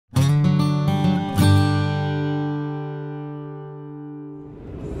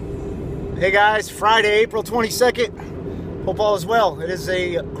Hey guys, Friday, April 22nd. Hope all is well. It is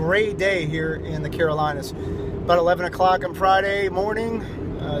a gray day here in the Carolinas. About 11 o'clock on Friday morning,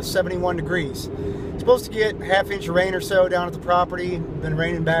 71 degrees. Supposed to get half inch of rain or so down at the property. Been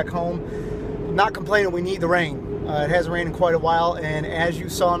raining back home. I'm not complaining, we need the rain. It hasn't rained in quite a while, and as you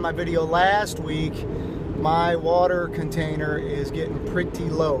saw in my video last week, my water container is getting pretty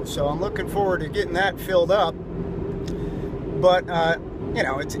low. So I'm looking forward to getting that filled up. But you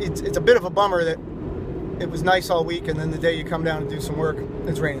know, it's a bit of a bummer that it was nice all week and then the day you come down and do some work,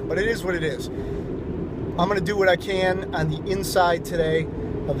 it's raining. But it is what it is. I'm going to do what I can on the inside today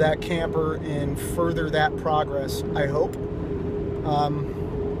of that camper and further that progress, I hope.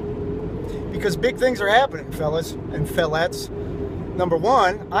 Because big things are happening, fellas and fellettes. Number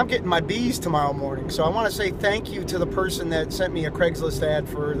one, I'm getting my bees tomorrow morning. So I want to say thank you to the person that sent me a Craigslist ad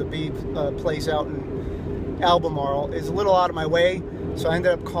for the bee place out in Albemarle. It's a little out of my way. So I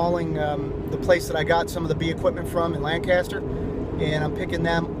ended up calling the place that I got some of the bee equipment from in Lancaster, and I'm picking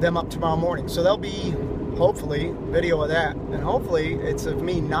them up tomorrow morning. So there'll be, hopefully, video of that, and hopefully it's of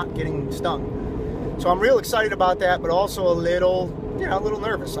me not getting stung. So I'm real excited about that, but also a little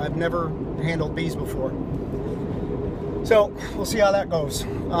nervous. I've never handled bees before. So we'll see how that goes.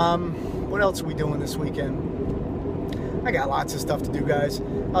 What else are we doing this weekend? I got lots of stuff to do, guys.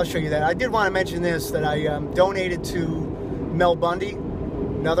 I'll show you that. I did want to mention this, that I donated to Mel Bundy,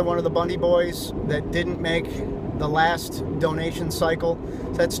 another one of the Bundy boys that didn't make the last donation cycle.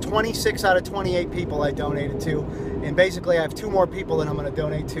 So that's 26 out of 28 people I donated to, and basically I have 2 more people that I'm going to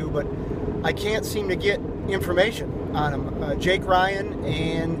donate to, but I can't seem to get information on them. Jake Ryan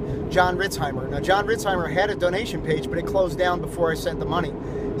and John Ritzheimer. Now John Ritzheimer had a donation page, but it closed down before I sent the money,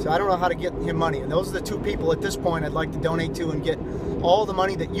 so I don't know how to get him money. And those are the 2 people at this point I'd like to donate to and get all the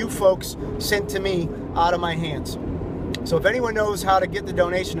money that you folks sent to me out of my hands. So if anyone knows how to get the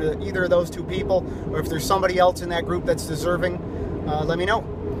donation to either of those 2 people, or if there's somebody else in that group that's deserving, let me know.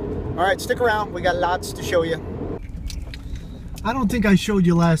 All right, stick around. We got lots to show you. I don't think I showed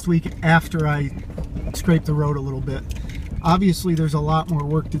you last week after I scraped the road a little bit. Obviously, there's a lot more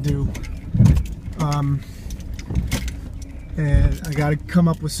work to do. And I got to come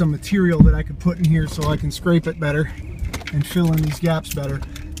up with some material that I could put in here so I can scrape it better and fill in these gaps better.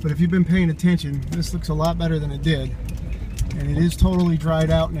 But if you've been paying attention, this looks a lot better than it did. And it is totally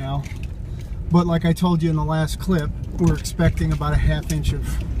dried out now. But like I told you in the last clip, we're expecting about a half inch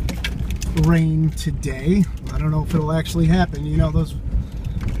of rain today. I don't know if it'll actually happen. You know, those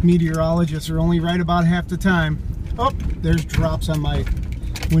meteorologists are only right about half the time. Oh, there's drops on my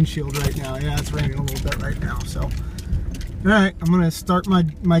windshield right now. Yeah, it's raining a little bit right now. So, all right, I'm gonna start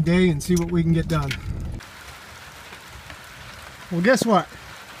my day and see what we can get done. Well, guess what?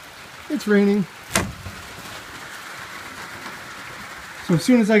 It's raining. So as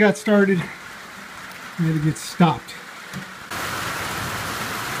soon as I got started, I had to get stopped.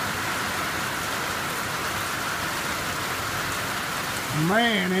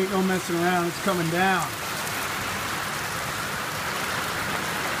 Man, ain't no messing around, it's coming down.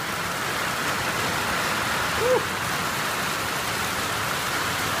 Woo.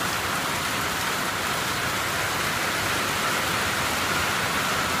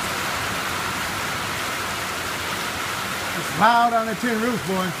 It's loud on the tin roof,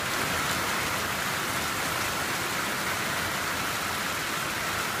 boy.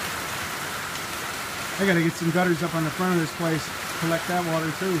 I gotta get some gutters up on the front of this place, collect that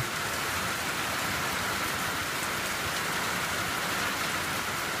water too.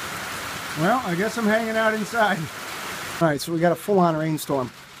 Well, I guess I'm hanging out inside. All right, so we got a full-on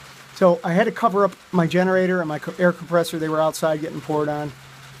rainstorm. So I had to cover up my generator and my air compressor. They were outside getting poured on,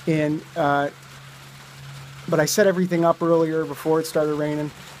 and but I set everything up earlier before it started raining.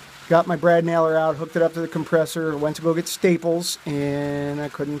 Got my brad nailer out, hooked it up to the compressor, went to go get staples, and I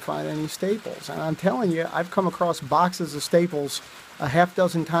couldn't find any staples. And I'm telling you, I've come across boxes of staples a half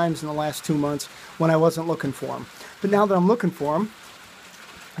dozen times in the last 2 months when I wasn't looking for them. But now that I'm looking for them,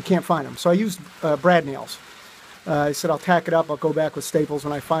 I can't find them. So I used brad nails. I said I'll tack it up, I'll go back with staples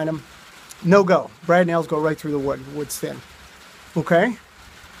when I find them. No go. Brad nails go right through the wood. Wood's thin. Okay.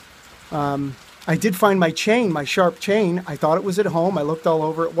 I did find my chain, my sharp chain. I thought it was at home. I looked all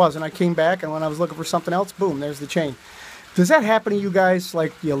over. It wasn't. I came back, and when I was looking for something else, boom, there's the chain. Does that happen to you guys?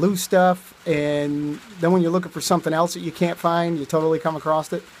 Like you lose stuff, and then when you're looking for something else that you can't find, you totally come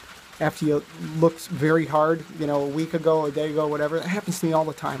across it after you looked very hard, you know, a week ago, a day ago, whatever. That happens to me all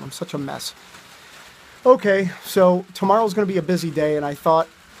the time. I'm such a mess. Okay, so tomorrow's going to be a busy day, and I thought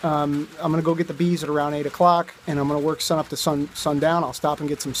I'm going to go get the bees at around 8 o'clock, and I'm going to work sun up to sundown. I'll stop and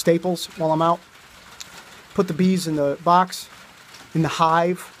get some staples while I'm out. Put the bees in the box, in the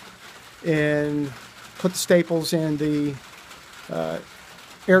hive, and put the staples in the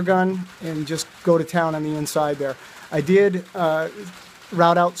air gun and just go to town on the inside there. I did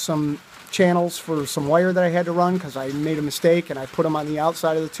route out some channels for some wire that I had to run because I made a mistake and I put them on the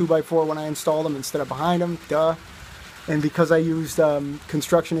outside of the 2x4 when I installed them instead of behind them. Duh. And because I used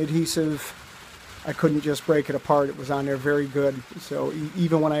construction adhesive, I couldn't just break it apart. It was on there very good. So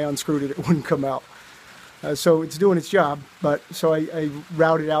even when I unscrewed it, it wouldn't come out. So it's doing its job. But so I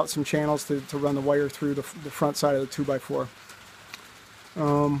routed out some channels to run the wire through the front side of the 2x4.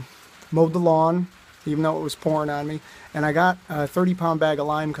 Mowed the lawn, even though it was pouring on me. And I got a 30-pound bag of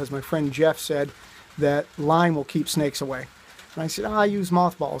lime because my friend Jeff said that lime will keep snakes away. And I said, I use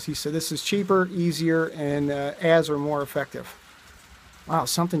mothballs. He said, this is cheaper, easier, and as are more effective. Wow,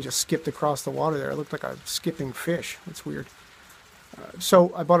 something just skipped across the water there. It looked like a skipping fish. That's weird.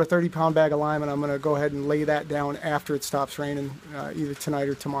 So I bought a 30-pound bag of lime, and I'm going to go ahead and lay that down after it stops raining, either tonight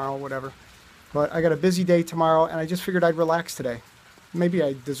or tomorrow, whatever. But I got a busy day tomorrow, and I just figured I'd relax today. Maybe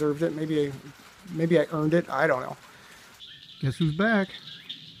I deserved it. Maybe I earned it. I don't know. Guess who's back?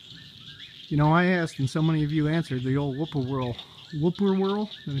 You know, I asked, and so many of you answered the old whippoorwill. Whippoorwill?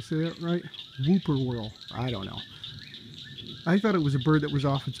 Did I say that right? Whippoorwill. I don't know. I thought it was a bird that was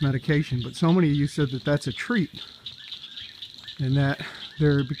off its medication, but so many of you said that that's a treat. And that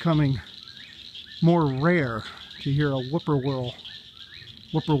they're becoming more rare to hear a whippoorwill.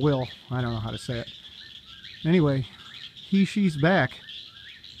 Whippoorwill. I don't know how to say it. Anyway, she's back.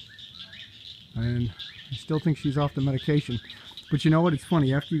 And I still think she's off the medication. But you know what? It's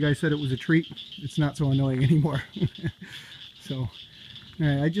funny. After you guys said it was a treat, it's not so annoying anymore. So,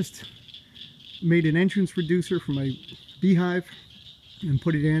 I just made an entrance reducer for my beehive and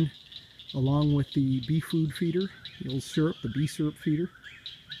put it in along with the bee food feeder, the old syrup, the bee syrup feeder.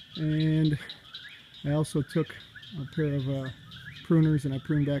 And I also took a pair of pruners and I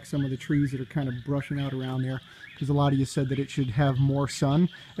pruned back some of the trees that are kind of brushing out around there because a lot of you said that it should have more sun.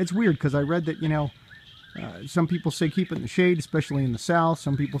 It's weird because I read that, you know, some people say keep it in the shade, especially in the south.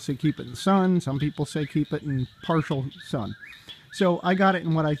 Some people say keep it in the sun. Some people say keep it in partial sun. So I got it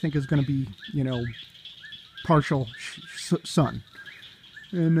in what I think is going to be, you know, partial sun.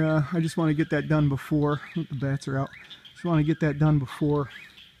 And I just want to get that done before, the bats are out. Just want to get that done before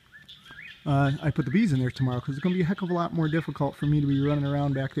I put the bees in there tomorrow, because it's going to be a heck of a lot more difficult for me to be running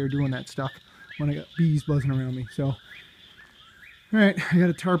around back there doing that stuff when I got bees buzzing around me. So, alright, I got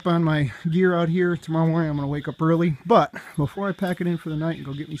a tarp on my gear out here. Tomorrow morning I'm going to wake up early, but before I pack it in for the night and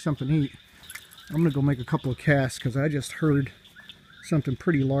go get me something to eat, I'm going to go make a couple of casts, because I just heard something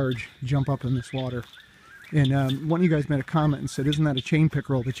pretty large jump up in this water. And one of you guys made a comment and said, isn't that a chain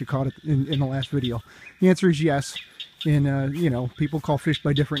pickerel that you caught in the last video? The answer is yes. And, you know, people call fish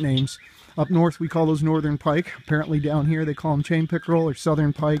by different names. Up north, we call those northern pike. Apparently down here, they call them chain pickerel or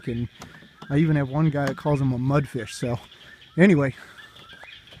southern pike. And I even have one guy that calls them a mudfish. So, anyway,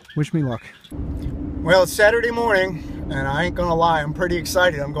 wish me luck. Well, it's Saturday morning, and I ain't gonna lie, I'm pretty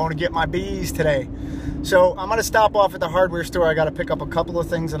excited. I'm going to get my bees today. So, I'm gonna stop off at the hardware store. I gotta pick up a couple of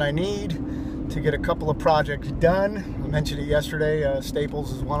things that I need to get a couple of projects done. I mentioned it yesterday,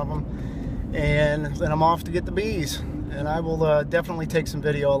 Staples is one of them. And then I'm off to get the bees. And I will definitely take some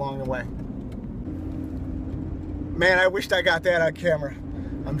video along the way. Man, I wished I got that on camera.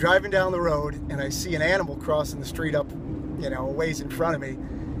 I'm driving down the road and I see an animal crossing the street up, you know, a ways in front of me.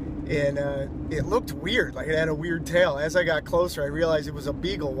 And it looked weird, like it had a weird tail. As I got closer, I realized it was a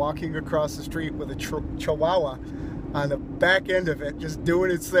beagle walking across the street with a chihuahua on the back end of it, just doing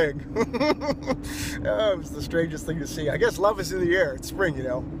its thing. Oh, it was the strangest thing to see. I guess love is in the air. It's spring, you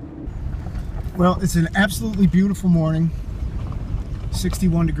know. Well, it's an absolutely beautiful morning.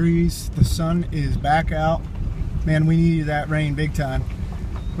 61 degrees. The sun is back out. Man, we needed that rain big time.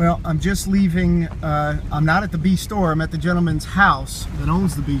 Well, I'm just leaving. I'm not at the bee store. I'm at the gentleman's house that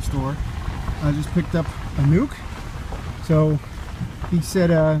owns the bee store. I just picked up a nuke. So he said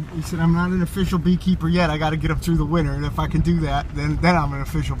I'm not an official beekeeper yet. I got to get up through the winter, and if I can do that, then I'm an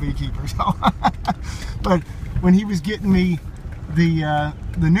official beekeeper. So, but when he was getting me the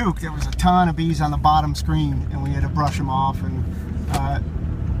nuke, there was a ton of bees on the bottom screen, and we had to brush them off. And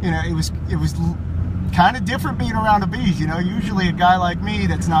you know, it was kind of different being around the bees. You know, usually a guy like me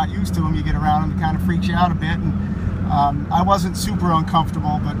that's not used to them, you get around them, it kind of freaks you out a bit. And I wasn't super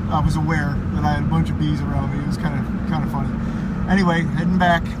uncomfortable, but I was aware that I had a bunch of bees around me. It was kind of funny. Anyway, heading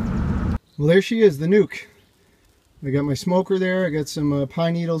back. Well, there she is, the nuke. I got my smoker there. I got some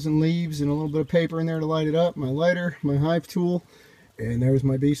pine needles and leaves and a little bit of paper in there to light it up. My lighter, my hive tool, and there's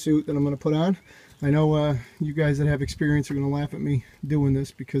my bee suit that I'm going to put on. I know you guys that have experience are going to laugh at me doing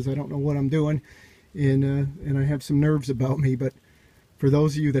this because I don't know what I'm doing, and I have some nerves about me. But For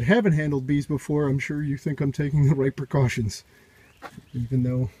those of you that haven't handled bees before, I'm sure you think I'm taking the right precautions, even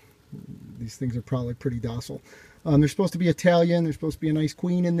though these things are probably pretty docile. They're supposed to be Italian. There's supposed to be a nice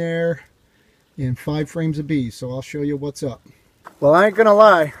queen in there and 5 frames of bees, so I'll show you what's up. Well, I ain't gonna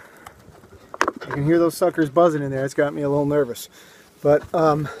lie. I can hear those suckers buzzing in there. It's got me a little nervous. But,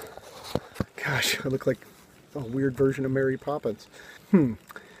 gosh, I look like a weird version of Mary Poppins.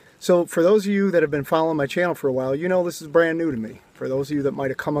 So for those of you that have been following my channel for a while, you know this is brand new to me. For those of you that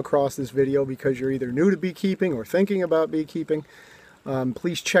might have come across this video because you're either new to beekeeping or thinking about beekeeping,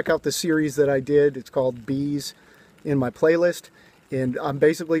 please check out the series that I did. It's called Bees in my playlist. And I'm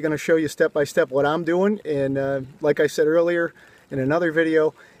basically going to show you step by step what I'm doing. And like I said earlier in another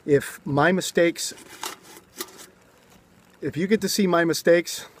video, if you get to see my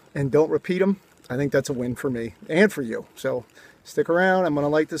mistakes and don't repeat them, I think that's a win for me and for you. So stick around. I'm going to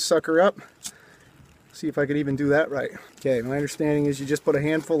light this sucker up. See if I can even do that right. Okay, my understanding is you just put a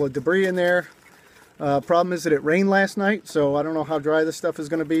handful of debris in there. Problem is that it rained last night, so I don't know how dry this stuff is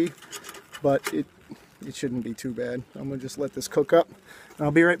going to be, but it shouldn't be too bad. I'm going to just let this cook up, and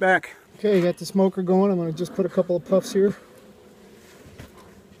I'll be right back. Okay, got the smoker going. I'm going to just put a couple of puffs here.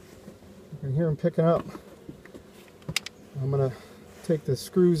 You can hear them picking up. I'm going to take the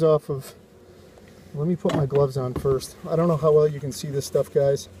screws off of... Let me put my gloves on first. I don't know how well you can see this stuff,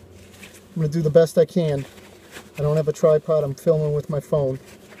 guys. I'm going to do the best I can. I don't have a tripod. I'm filming with my phone.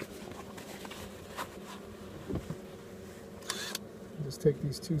 Just take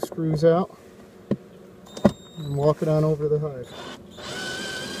these 2 screws out and walk it on over to the hive.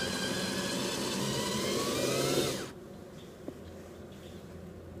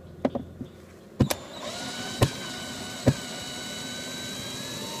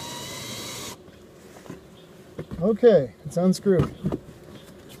 Okay, it's unscrewed.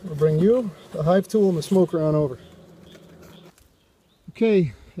 I'll bring you, the hive tool, and the smoker on over.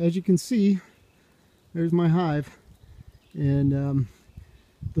 Okay, as you can see, there's my hive. And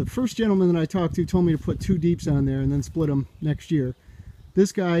the first gentleman that I talked to told me to put 2 deeps on there and then split them next year.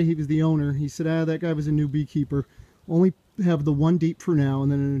 This guy, he was the owner, he said, that guy was a new beekeeper. Only have the 1 deep for now,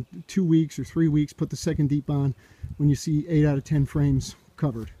 and then in 2 weeks or 3 weeks, put the 2nd deep on when you see 8 out of 10 frames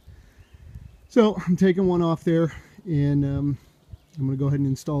covered. So I'm taking one off there, and I'm going to go ahead and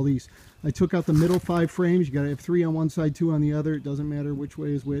install these. I took out the middle 5 frames. You got to have 3 on one side, 2 on the other. It doesn't matter which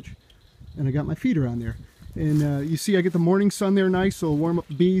way is which. And I got my feeder on there. And you see I get the morning sun there nice, so it'll warm up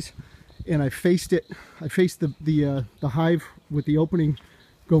the bees. And I faced it. I faced the hive with the opening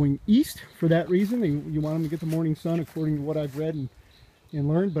going east for that reason. You want them to get the morning sun according to what I've read and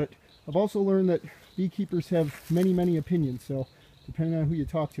learned. But I've also learned that beekeepers have many, many opinions. So depending on who you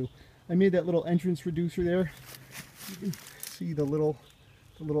talk to. I made that little entrance reducer there. You can see the little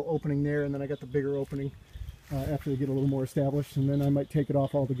opening there, and then I got the bigger opening after they get a little more established, and then I might take it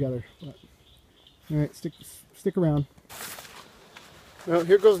off altogether. But, all right, stick around. Well,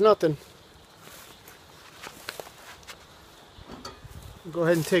 here goes nothing. I'll go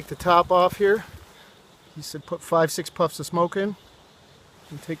ahead and take the top off here. He said put 5-6 puffs of smoke in,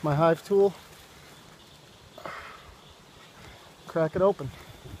 and take my hive tool, crack it open.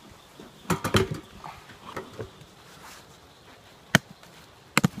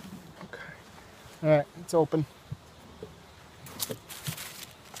 Alright, it's open.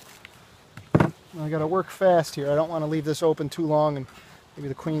 I gotta work fast here. I don't want to leave this open too long and maybe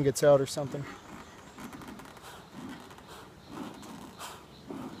the queen gets out or something.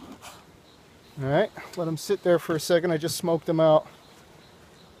 Alright, let them sit there for a second. I just smoked them out.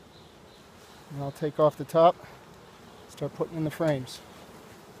 And I'll take off the top, start putting in the frames.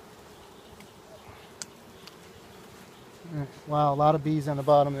 Right. Wow, a lot of bees on the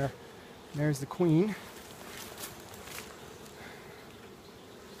bottom there. There's the queen.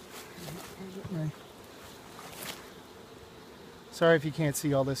 Sorry if you can't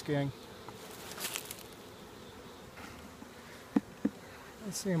see all this, gang.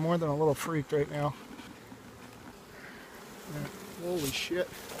 Let's see, I'm more than a little freaked right now. Holy shit.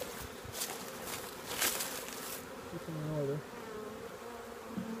 Keeping in order.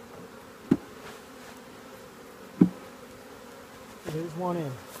 There's one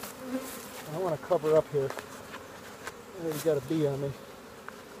in. I don't want to cover up here. I already got a bee on me.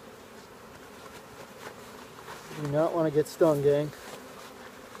 I do not want to get stung, gang.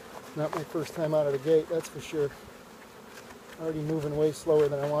 Not my first time out of the gate, that's for sure. Already moving way slower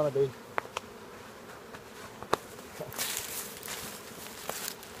than I want to be.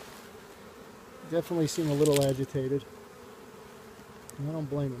 Definitely seem a little agitated. And I don't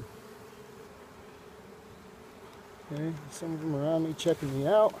blame him. Okay, some of them are on me, checking me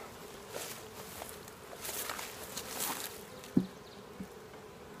out.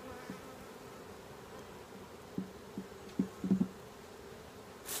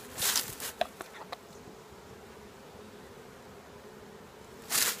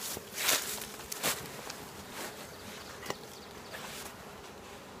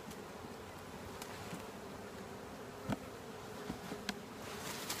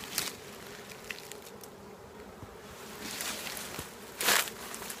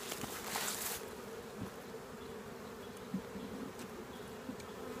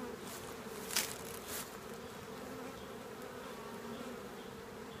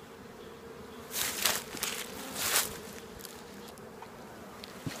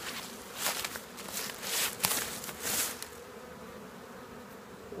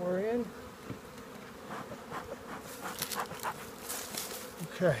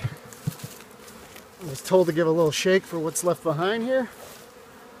 Okay. I was told to give a little shake for what's left behind here.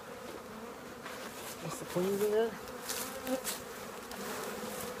 Just the cleans in there.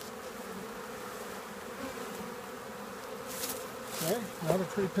 Okay, now they're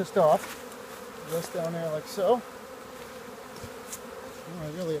pretty pissed off. Rest down there like so. Oh,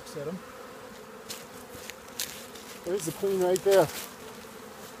 I really upset them. There's the queen right there.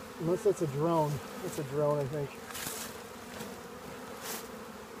 Unless that's a drone. That's a drone, I think.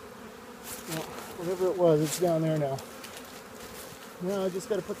 Well, whatever it was, it's down there now. Now I just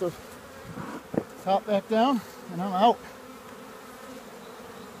got to put the top back down, and I'm out.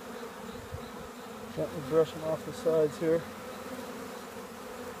 Gently brushing off the sides here.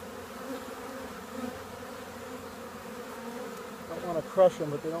 Don't want to crush them,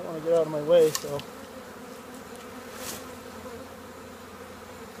 but they don't want to get out of my way, so.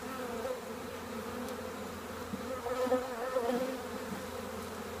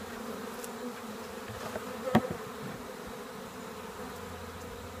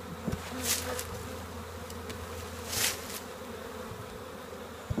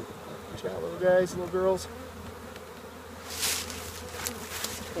 Watch out, little guys, little girls.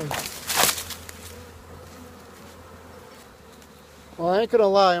 Okay. Well, I ain't gonna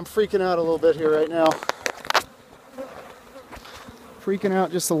lie, I'm freaking out a little bit here right now. Freaking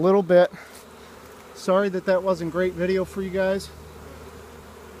out just a little bit. Sorry that wasn't great video for you guys.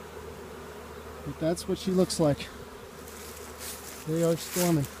 But that's what she looks like. They are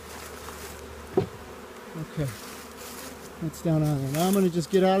storming. Okay. That's down on there. Now I'm gonna just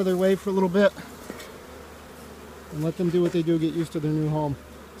get out of their way for a little bit and let them do what they do, get used to their new home.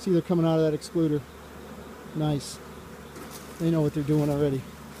 See, they're coming out of that excluder. Nice. They know what they're doing already.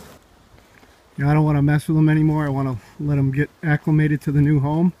 Yeah, I don't want to mess with them anymore. I want to let them get acclimated to the new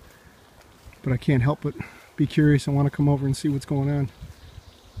home. But I can't help but be curious. I want to come over and see what's going on.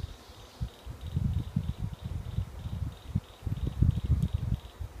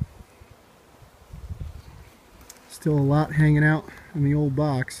 Still a lot hanging out in the old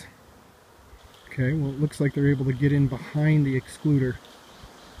box. Okay, well, it looks like they're able to get in behind the excluder.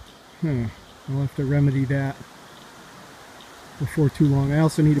 I'll have to remedy that before too long. I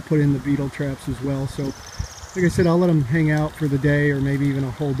also need to put in the beetle traps as well. So, like I said, I'll let them hang out for the day or maybe even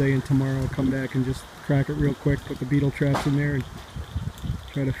a whole day, and tomorrow I'll come back and just crack it real quick, put the beetle traps in there, and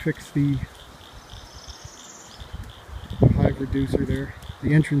try to fix the hive reducer there.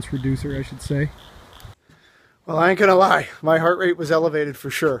 The entrance reducer, I should say. Well, I ain't gonna lie, my heart rate was elevated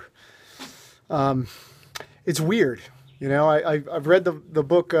for sure. It's weird, you know. I've read the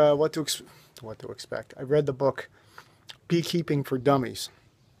book What to Expect. I've read the book Beekeeping for Dummies,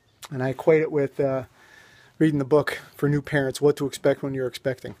 and I equate it with reading the book for new parents, What to Expect When You're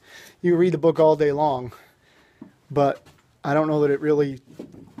Expecting. You read the book all day long, but I don't know that it really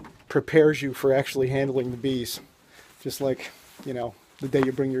prepares you for actually handling the bees. Just like, you know, the day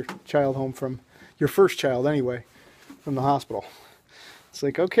you bring your child home from, your first child anyway, from the hospital. It's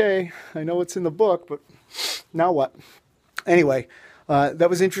like, okay, I know it's in the book, but now what? Anyway, that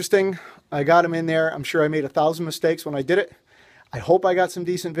was interesting. I got him in there. I'm sure I made 1,000 mistakes when I did it. I hope I got some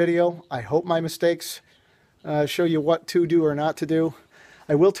decent video. I hope my mistakes show you what to do or not to do.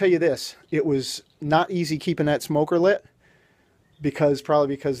 I will tell you this. It was not easy keeping that smoker lit, probably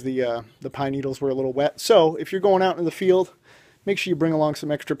because the pine needles were a little wet. So if you're going out in the field, make sure you bring along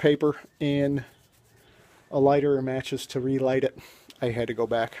some extra paper and a lighter or matches to relight it. I had to go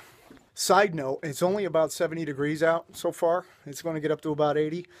back. Side note, it's only about 70 degrees out so far. It's going to get up to about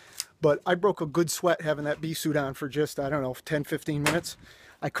 80. But I broke a good sweat having that bee suit on for just, I don't know, 10, 15 minutes.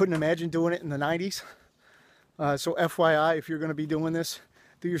 I couldn't imagine doing it in the 90s. So FYI, if you're going to be doing this,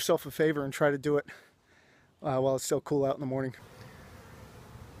 do yourself a favor and try to do it while it's still cool out in the morning.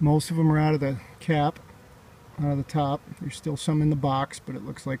 Most of them are out of the cap, out of the top. There's still some in the box, but it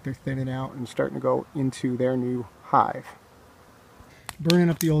looks like they're thinning out and starting to go into their new hive.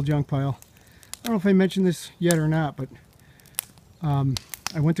 Burning up the old junk pile. I don't know if I mentioned this yet or not, but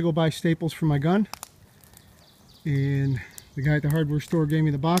I went to go buy staples for my gun, and the guy at the hardware store gave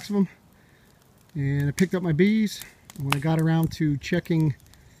me the box of them, and I picked up my bees, and when I got around to checking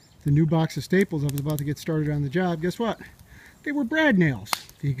the new box of staples, I was about to get started on the job. Guess what? They were brad nails.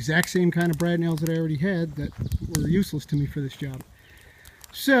 The exact same kind of brad nails that I already had that were useless to me for this job.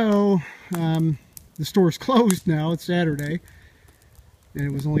 So, the store's closed now. It's Saturday, and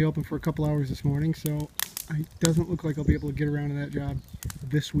it was only open for a couple hours this morning, so it doesn't look like I'll be able to get around to that job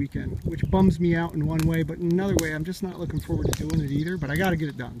this weekend, which bums me out in one way, but in another way, I'm just not looking forward to doing it either, but I got to get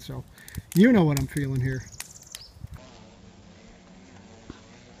it done, so you know what I'm feeling here.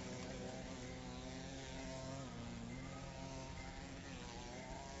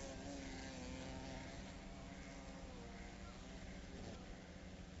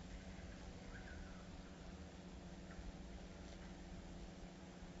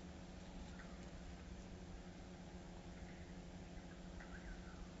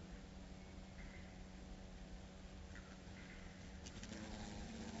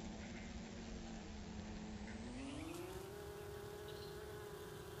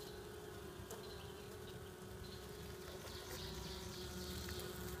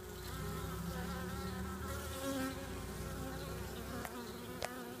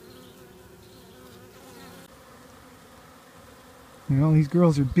 You know, these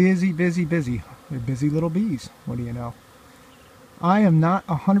girls are busy, busy, busy. They're busy little bees. What do you know? I am not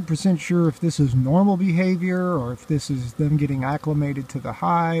 100% sure if this is normal behavior or if this is them getting acclimated to the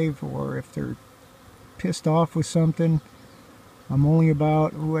hive or if they're pissed off with something. I'm only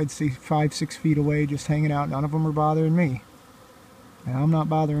about, I'd say 5-6 feet away just hanging out. None of them are bothering me. And I'm not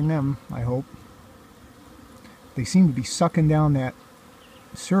bothering them, I hope. They seem to be sucking down that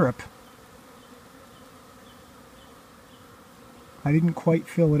syrup. I didn't quite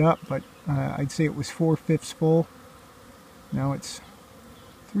fill it up, but I'd say it was 4/5 full. Now it's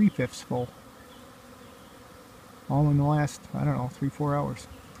 3/5 full. All in the last, I don't know, 3-4 hours.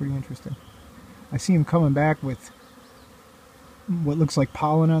 Pretty interesting. I see them coming back with what looks like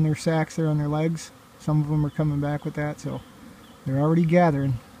pollen on their sacks there on their legs. Some of them are coming back with that, so they're already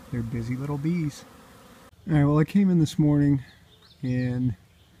gathering. They're busy little bees. Alright, well I came in this morning and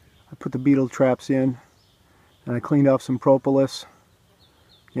I put the beetle traps in and I cleaned off some propolis.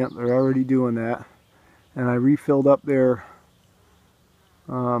 Yep, they're already doing that. And I refilled up their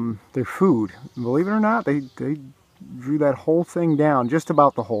food. Believe it or not, they drew that whole thing down, just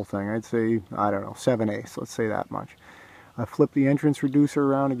about the whole thing. I'd say, I don't know, 7/8, let's say that much. I flipped the entrance reducer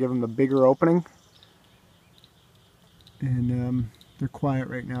around to give them the bigger opening. And they're quiet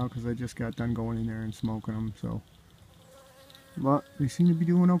right now because I just got done going in there and smoking them, so. But they seem to be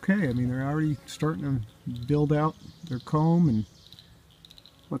doing okay. I mean, they're already starting to build out their comb and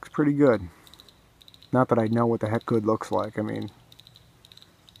looks pretty good. Not that I know what the heck good looks like. I mean,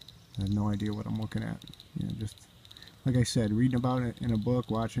 I have no idea what I'm looking at. You know, just like I said, reading about it in a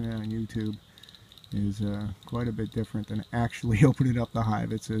book, watching it on YouTube is quite a bit different than actually opening up the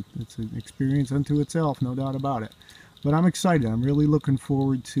hive. It's an experience unto itself, no doubt about it. But I'm excited. I'm really looking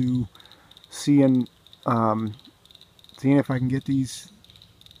forward to seeing if I can get these.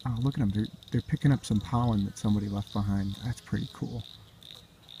 Oh, look at them. They're picking up some pollen that somebody left behind. That's pretty cool.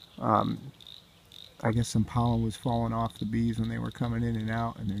 I guess some pollen was falling off the bees when they were coming in and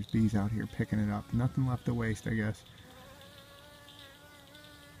out, and there's bees out here picking it up. Nothing left to waste, I guess.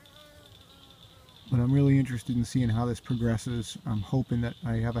 But I'm really interested in seeing how this progresses. I'm hoping that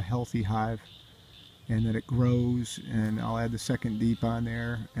I have a healthy hive and that it grows, and I'll add the second deep on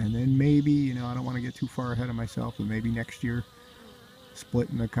there, and then maybe, you know, I don't want to get too far ahead of myself, but maybe next year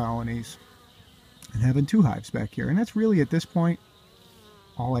splitting the colonies and having 2 hives back here. And that's really, at this point,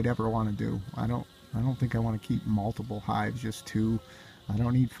 all I'd ever want to do. I don't think I want to keep multiple hives, just 2. I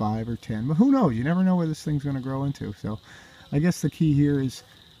don't need 5 or 10, but who knows? You never know where this thing's going to grow into. So I guess the key here is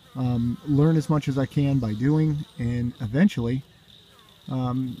learn as much as I can by doing, and eventually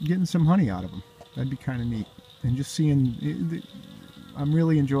getting some honey out of them. That'd be kind of neat. And just seeing, I'm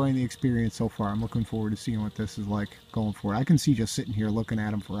really enjoying the experience so far. I'm looking forward to seeing what this is like going forward. I can see just sitting here looking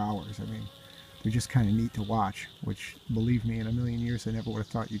at them for hours. I mean, they're just kind of neat to watch, which, believe me, in a million years I never would have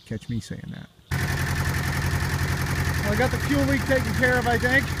thought you'd catch me saying that. Well, I got the fuel leak taken care of, I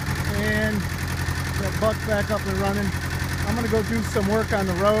think, and that buck's back up and running. I'm going to go do some work on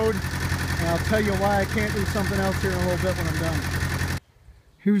the road, and I'll tell you why I can't do something else here in a little bit when I'm done.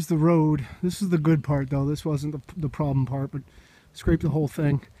 Here's the road. This is the good part, though. This wasn't the problem part, but scraped the whole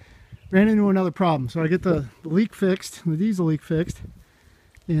thing. Ran into another problem. So I get the leak fixed, the diesel leak fixed,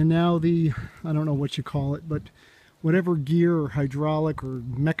 and now the, I don't know what you call it, but whatever gear or hydraulic or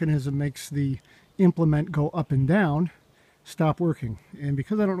mechanism makes the implement go up and down stopped working. And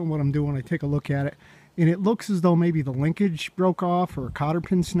because I don't know what I'm doing, I take a look at it, and it looks as though maybe the linkage broke off or a cotter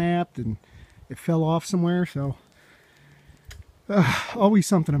pin snapped and it fell off somewhere. So always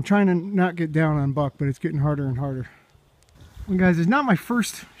something. I'm trying to not get down on Buck, but it's getting harder and harder. Well, guys, it's not my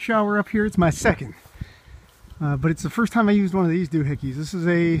first shower up here. It's my second. But it's the first time I used one of these doohickeys. This is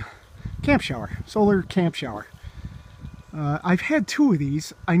a camp shower, solar camp shower. I've had 2 of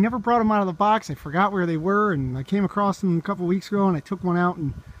these. I never brought them out of the box. I forgot where they were, and I came across them a couple weeks ago, and I took one out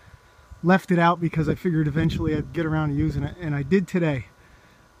and left it out because I figured eventually I'd get around to using it, and I did today.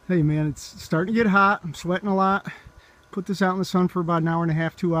 Hey man, it's starting to get hot. I'm sweating a lot. Put this out in the sun for about an hour and a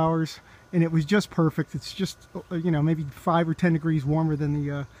half, 2 hours, and it was just perfect. It's just, you know, maybe 5 or 10 degrees warmer than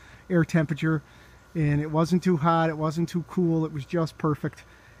the air temperature, and it wasn't too hot, it wasn't too cool, it was just perfect.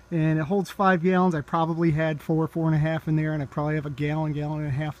 And it holds 5 gallons. I probably had 4.5 in there, and I probably have a gallon and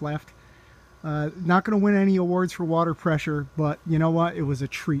a half left. Not going to win any awards for water pressure, but you know what? It was a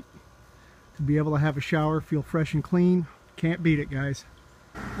treat to be able to have a shower, feel fresh and clean. Can't beat it, guys.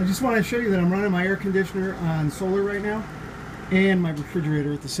 I just want to show you that I'm running my air conditioner on solar right now and my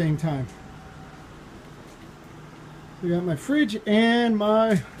refrigerator at the same time. We got my fridge and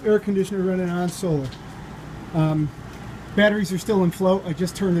my air conditioner running on solar. Batteries are still in float. I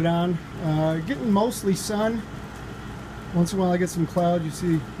just turned it on. Getting mostly sun. Once in a while I get some cloud, you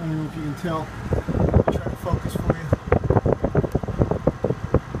see, I don't know if you can tell. I'll try to focus for you.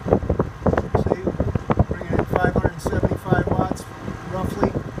 See, bringing in 575 watts roughly.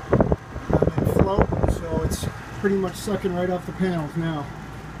 I'm in float, so it's pretty much sucking right off the panels now.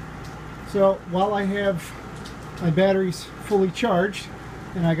 So while I have my batteries fully charged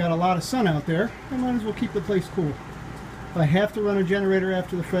and I got a lot of sun out there, I might as well keep the place cool. If I have to run a generator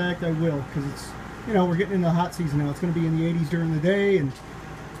after the fact, I will, because it's, you know, we're getting into the hot season now. It's going to be in the 80s during the day and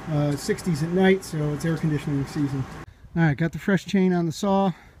 60s at night, so it's air conditioning season. All right, got the fresh chain on the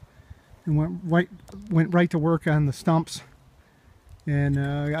saw and went right to work on the stumps, and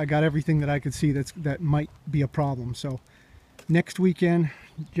I got everything that I could see that might be a problem. So next weekend,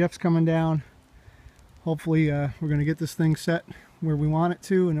 Jeff's coming down. Hopefully we're going to get this thing set where we want it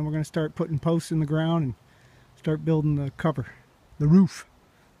to, and then we're going to start putting posts in the ground and start building the cover, the roof.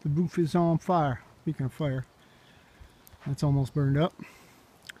 The roof is on fire. Speaking of fire, that's almost burned up.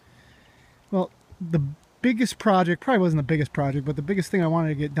 Well, the biggest project, probably wasn't the biggest project, but the biggest thing I wanted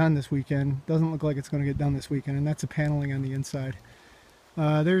to get done this weekend, doesn't look like it's going to get done this weekend, and that's the paneling on the inside.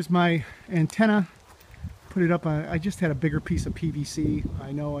 There's my antenna. Put it up on, I just had a bigger piece of PVC.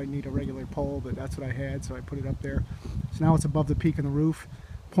 I know I need a regular pole, but that's what I had, so I put it up there. So now it's above the peak of the roof.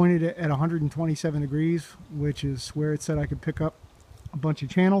 Pointed it at 127 degrees, which is where it said I could pick up a bunch of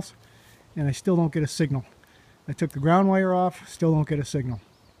channels, and I still don't get a signal. I took the ground wire off, still don't get a signal.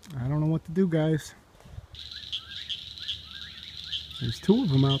 I don't know what to do, guys. There's two of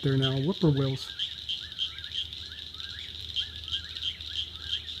them out there now, whippoorwills.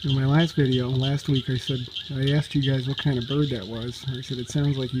 In my last video, last week, I asked you guys what kind of bird that was. I said, it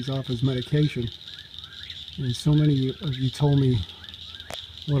sounds like he's off his medication. And so many of you told me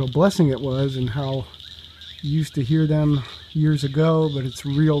what a blessing it was and how you used to hear them years ago, but it's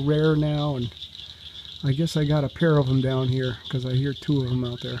real rare now. And I guess I got a pair of them down here because I hear two of them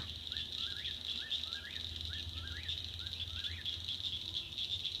out there.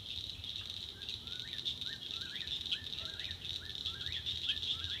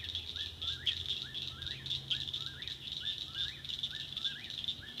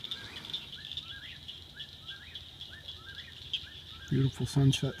 Beautiful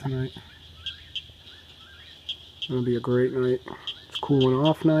sunset tonight. It's going to be a great night. It's cooling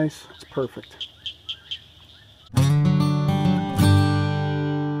off nice. It's perfect.